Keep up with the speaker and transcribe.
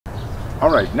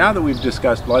Alright, now that we've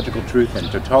discussed logical truth and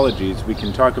tautologies, we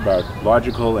can talk about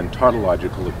logical and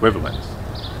tautological equivalence.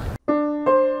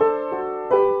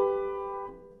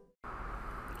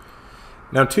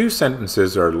 Now, two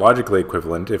sentences are logically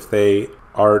equivalent if they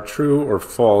are true or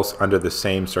false under the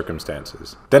same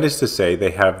circumstances. That is to say,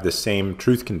 they have the same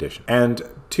truth condition. And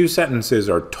two sentences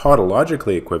are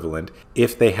tautologically equivalent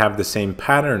if they have the same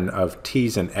pattern of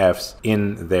T's and F's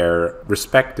in their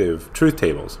respective truth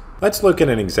tables. Let's look at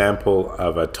an example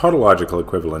of a tautological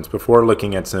equivalence before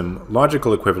looking at some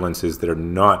logical equivalences that are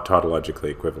not tautologically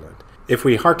equivalent. If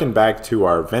we harken back to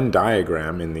our Venn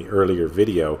diagram in the earlier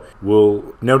video,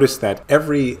 we'll notice that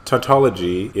every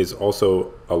tautology is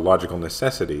also a logical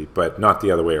necessity, but not the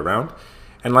other way around.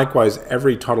 And likewise,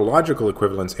 every tautological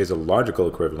equivalence is a logical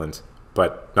equivalence,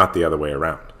 but not the other way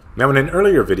around. Now, in an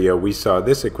earlier video, we saw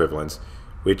this equivalence,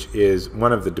 which is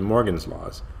one of the De Morgan's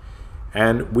laws.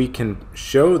 And we can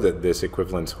show that this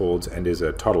equivalence holds and is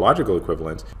a tautological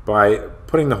equivalence by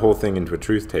putting the whole thing into a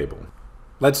truth table.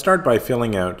 Let's start by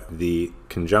filling out the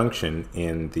conjunction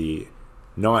in the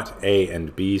not A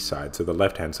and B side, so the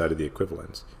left-hand side of the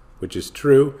equivalence, which is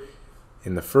true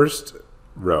in the first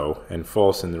row and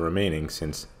false in the remaining,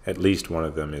 since at least one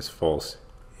of them is false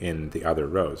in the other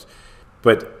rows.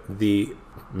 But the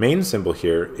main symbol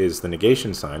here is the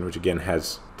negation sign, which again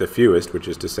has the fewest, which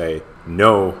is to say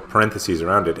no parentheses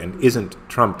around it, and isn't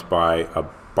trumped by a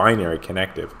binary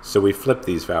connective. So we flip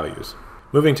these values.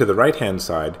 Moving to the right-hand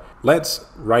side, let's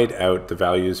write out the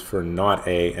values for not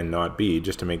A and not B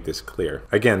just to make this clear.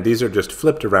 Again, these are just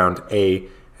flipped around A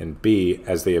and B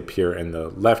as they appear in the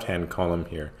left-hand column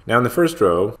here. Now in the first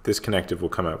row, this connective will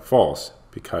come out false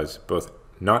because both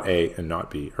not A and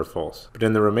not B are false. But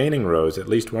in the remaining rows, at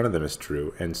least one of them is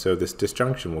true, and so this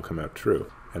disjunction will come out true.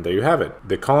 And there you have it.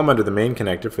 The column under the main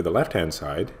connective for the left-hand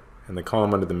side and the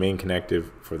column under the main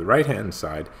connective for the right-hand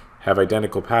side have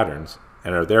identical patterns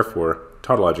and are therefore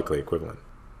tautologically equivalent.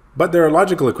 But there are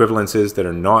logical equivalences that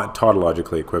are not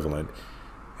tautologically equivalent,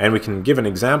 and we can give an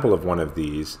example of one of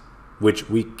these, which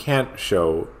we can't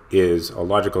show is a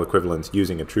logical equivalence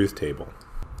using a truth table.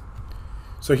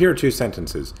 So here are two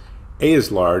sentences. A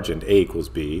is large and A equals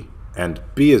B, and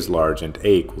B is large and A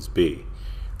equals B.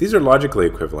 These are logically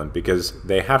equivalent because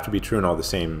they have to be true in all the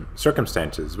same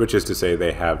circumstances, which is to say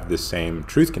they have the same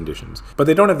truth conditions, but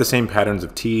they don't have the same patterns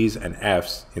of T's and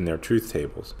F's in their truth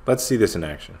tables. Let's see this in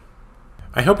action.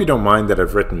 I hope you don't mind that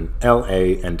I've written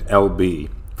LA and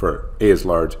LB for A is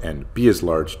large and B is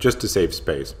large just to save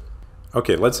space.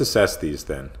 Okay, let's assess these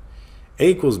then. A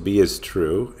equals B is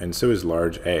true, and so is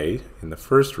large A in the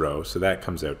first row, so that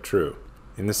comes out true.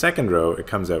 In the second row, it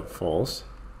comes out false.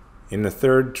 In the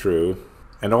third, true.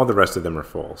 And all the rest of them are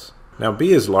false. Now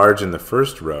B is large in the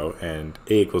first row and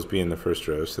A equals B in the first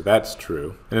row, so that's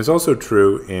true. And it's also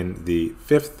true in the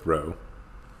fifth row,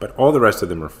 but all the rest of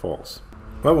them are false.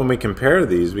 Well, when we compare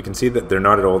these, we can see that they're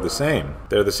not at all the same.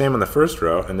 They're the same on the first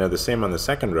row and they're the same on the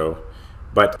second row,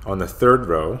 but on the third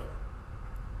row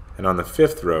and on the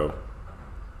fifth row,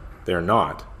 they're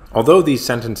not. Although these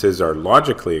sentences are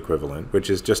logically equivalent, which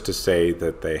is just to say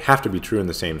that they have to be true in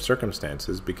the same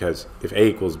circumstances, because if A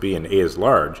equals B and A is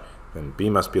large, then B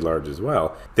must be large as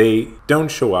well, they don't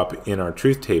show up in our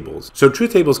truth tables. So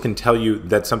truth tables can tell you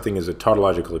that something is a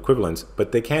tautological equivalence,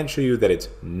 but they can't show you that it's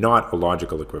not a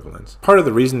logical equivalence. Part of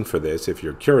the reason for this, if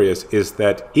you're curious, is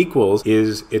that equals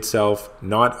is itself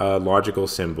not a logical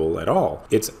symbol at all.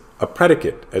 It's a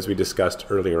predicate, as we discussed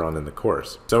earlier on in the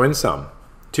course. So in sum,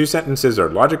 two sentences are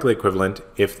logically equivalent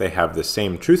if they have the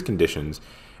same truth conditions,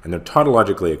 and they're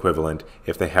tautologically equivalent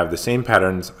if they have the same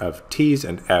patterns of T's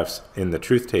and F's in the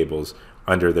truth tables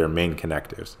under their main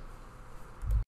connectives.